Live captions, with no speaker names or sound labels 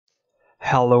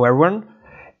Hello everyone,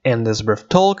 in this brief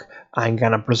talk I'm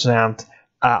gonna present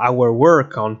our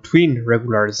work on twin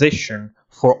regularization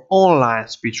for online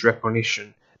speech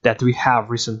recognition that we have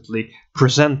recently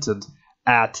presented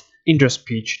at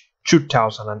InterSpeech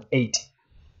 2008.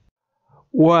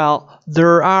 Well,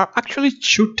 there are actually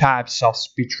two types of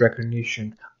speech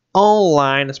recognition: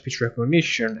 online speech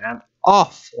recognition and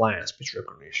offline speech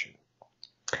recognition.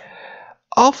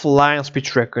 Offline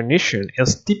speech recognition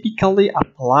is typically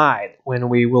applied when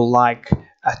we would like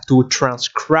to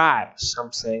transcribe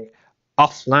something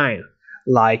offline,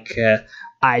 like a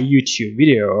YouTube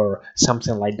video or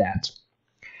something like that.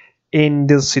 In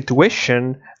this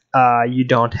situation, you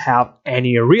don't have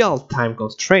any real-time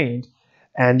constraint,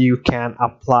 and you can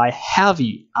apply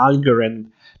heavy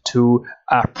algorithm to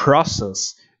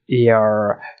process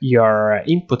your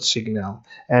input signal,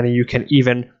 and you can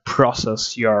even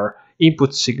process your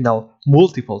input signal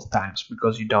multiple times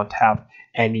because you don't have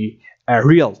any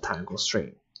real-time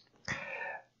constraint.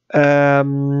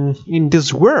 In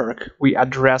this work, we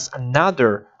address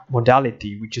another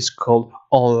modality which is called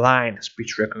online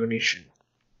speech recognition.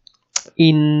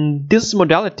 In this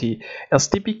modality, it's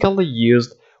typically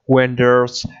used when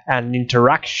there's an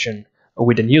interaction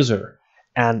with an user,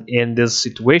 and in these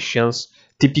situations,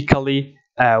 typically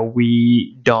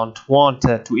we don't want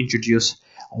to introduce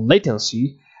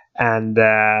latency, and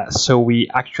so we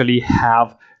actually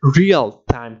have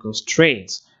real-time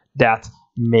constraints that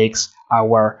makes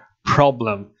our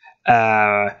problem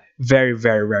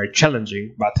very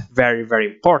challenging, but very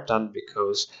important,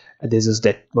 because this is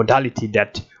the modality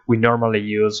that we normally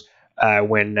use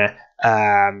when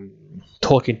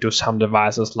talking to some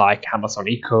devices like Amazon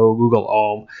Echo, Google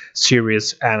Home, Siri,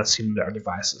 and similar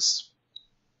devices.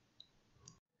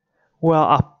 Well,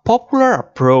 a popular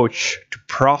approach to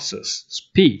process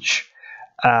speech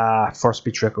for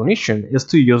speech recognition is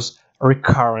to use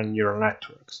recurrent neural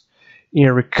networks.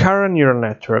 In recurrent neural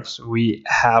networks, we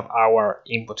have our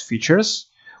input features.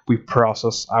 We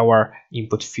process our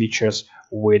input features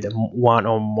with one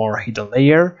or more hidden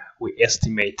layer. We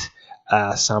estimate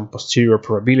some posterior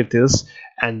probabilities,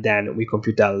 and then we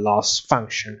compute a loss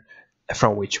function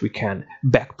from which we can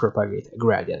backpropagate a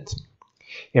gradient.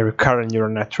 In recurrent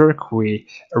neural network, we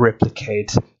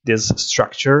replicate this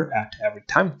structure at every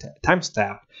time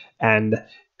step, and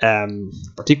in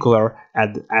particular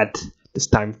at this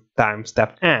time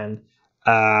step n,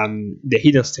 the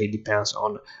hidden state depends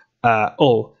on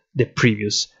all the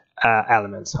previous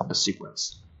elements of the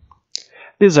sequence.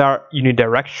 These are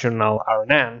unidirectional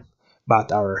RNN,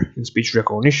 but in speech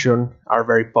recognition are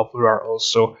very popular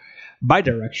also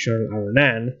bidirectional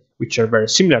RNN, which are very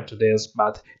similar to this,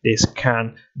 but they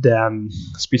scan the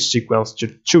speech sequence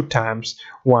two times,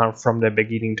 one from the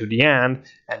beginning to the end,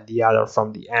 and the other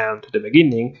from the end to the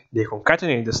beginning. They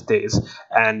concatenate the states,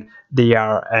 and they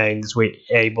are in this way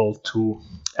able to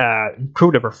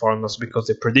improve the performance because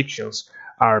the predictions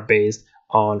are based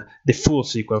on the full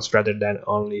sequence rather than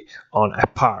only on a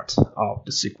part of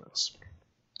the sequence.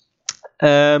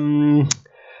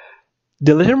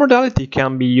 The latter modality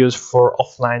can be used for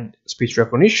offline speech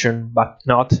recognition, but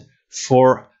not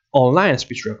for online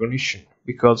speech recognition,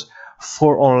 because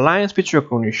for online speech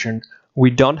recognition, we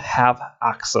don't have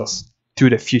access to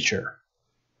the future.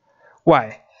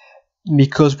 Why?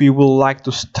 Because we would like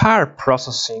to start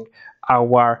processing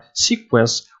our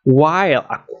sequence while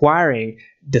acquiring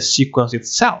the sequence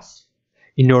itself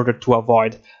in order to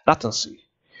avoid latency.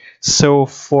 So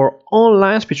for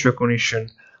online speech recognition,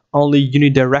 only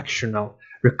unidirectional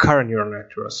recurrent neural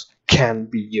networks can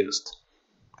be used.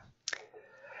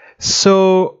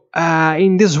 So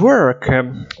in this work,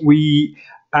 we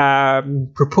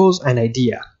propose an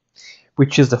idea,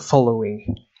 which is the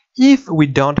following. If we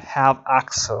don't have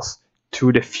access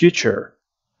to the future,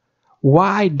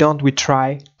 why don't we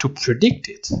try to predict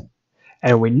it?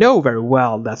 And we know very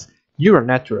well that neural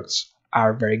networks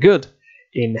are very good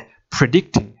in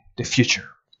predicting the future.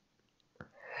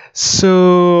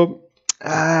 So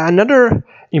another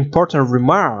important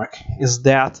remark is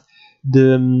that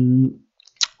the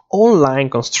online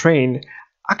constraint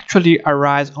actually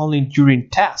arise only during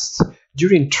tests.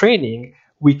 During training,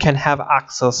 we can have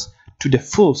access to the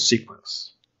full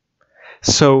sequence.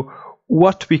 So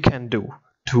what we can do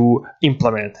to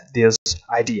implement this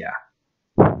idea?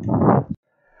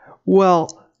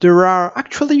 Well, there are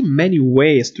actually many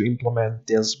ways to implement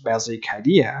this basic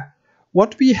idea.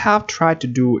 What we have tried to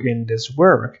do in this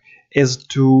work is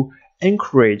to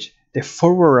encourage the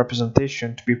forward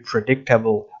representation to be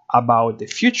predictable about the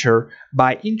future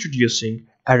by introducing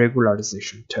a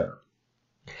regularization term.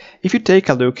 If you take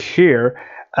a look here,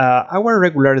 our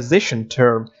regularization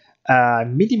term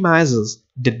minimizes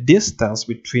the distance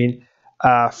between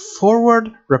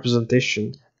forward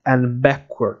representation and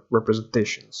backward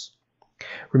representations.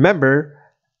 Remember,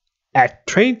 at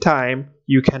train time,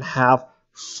 you can have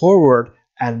forward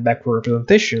and backward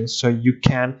representations, so you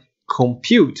can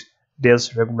compute this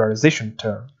regularization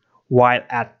term, while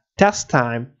at test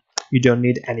time, you don't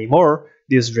need anymore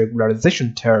this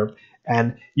regularization term,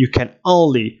 and you can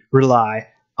only rely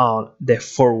on the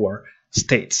forward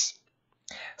states.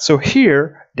 So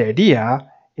here, the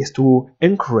idea is to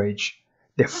encourage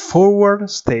the forward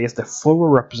states, the forward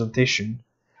representation,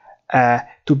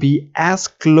 to be as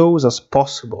close as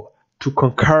possible to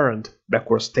concurrent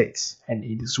backward states. And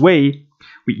in this way,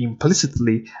 we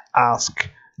implicitly ask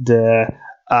the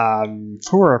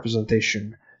forward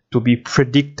representation to be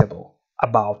predictable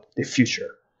about the future.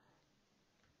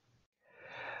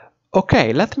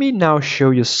 Okay, let me now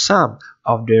show you some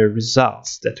of the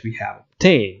results that we have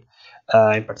obtained.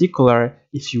 In particular,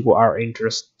 if you are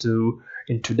interested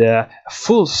into the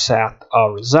full set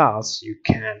of results, you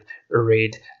can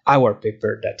read our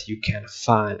paper that you can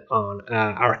find on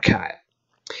arXiv.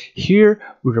 Here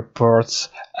we report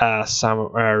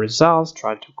some results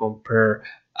trying to compare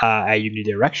a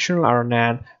unidirectional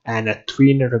RNN and a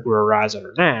twin regularized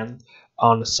RNN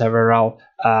on several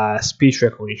speech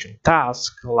recognition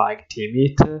tasks like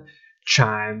TMIT,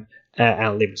 chime,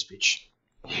 and lip speech.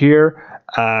 Here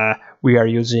we are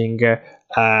using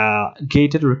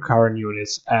gated recurrent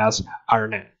units as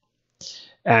RNN.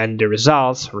 And the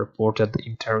results reported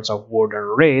in terms of word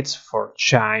error rates for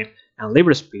chime and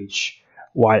lip speech,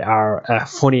 while our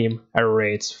phoneme error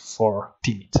rates for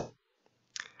TMIT.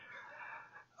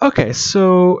 Okay,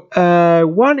 so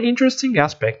one interesting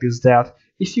aspect is that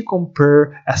if you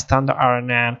compare a standard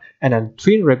RNN and a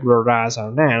twin regularized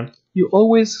RNN, you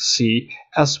always see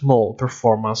a small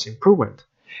performance improvement,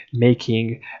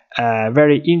 making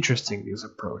very interesting this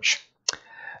approach.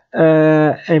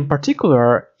 In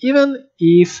particular, even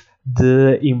if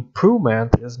the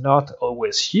improvement is not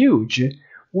always huge,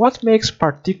 what makes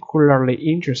particularly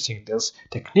interesting this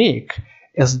technique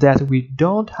is that we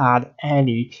don't add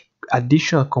any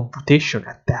additional computation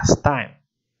at test time.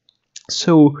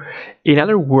 So, in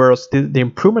other words, the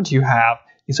improvement you have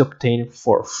is obtained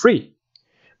for free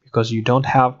because you don't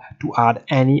have to add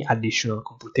any additional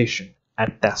computation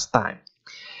at test time.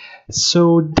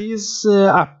 So this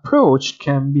approach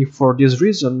can be, for this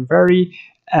reason, very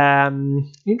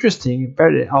interesting,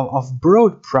 very of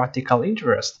broad practical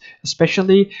interest,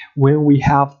 especially when we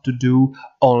have to do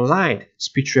online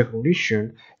speech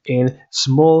recognition in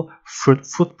small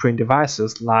footprint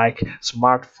devices like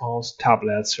smartphones,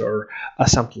 tablets, or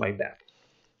something like that.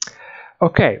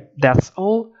 Okay, that's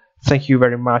all. Thank you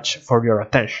very much for your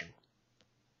attention.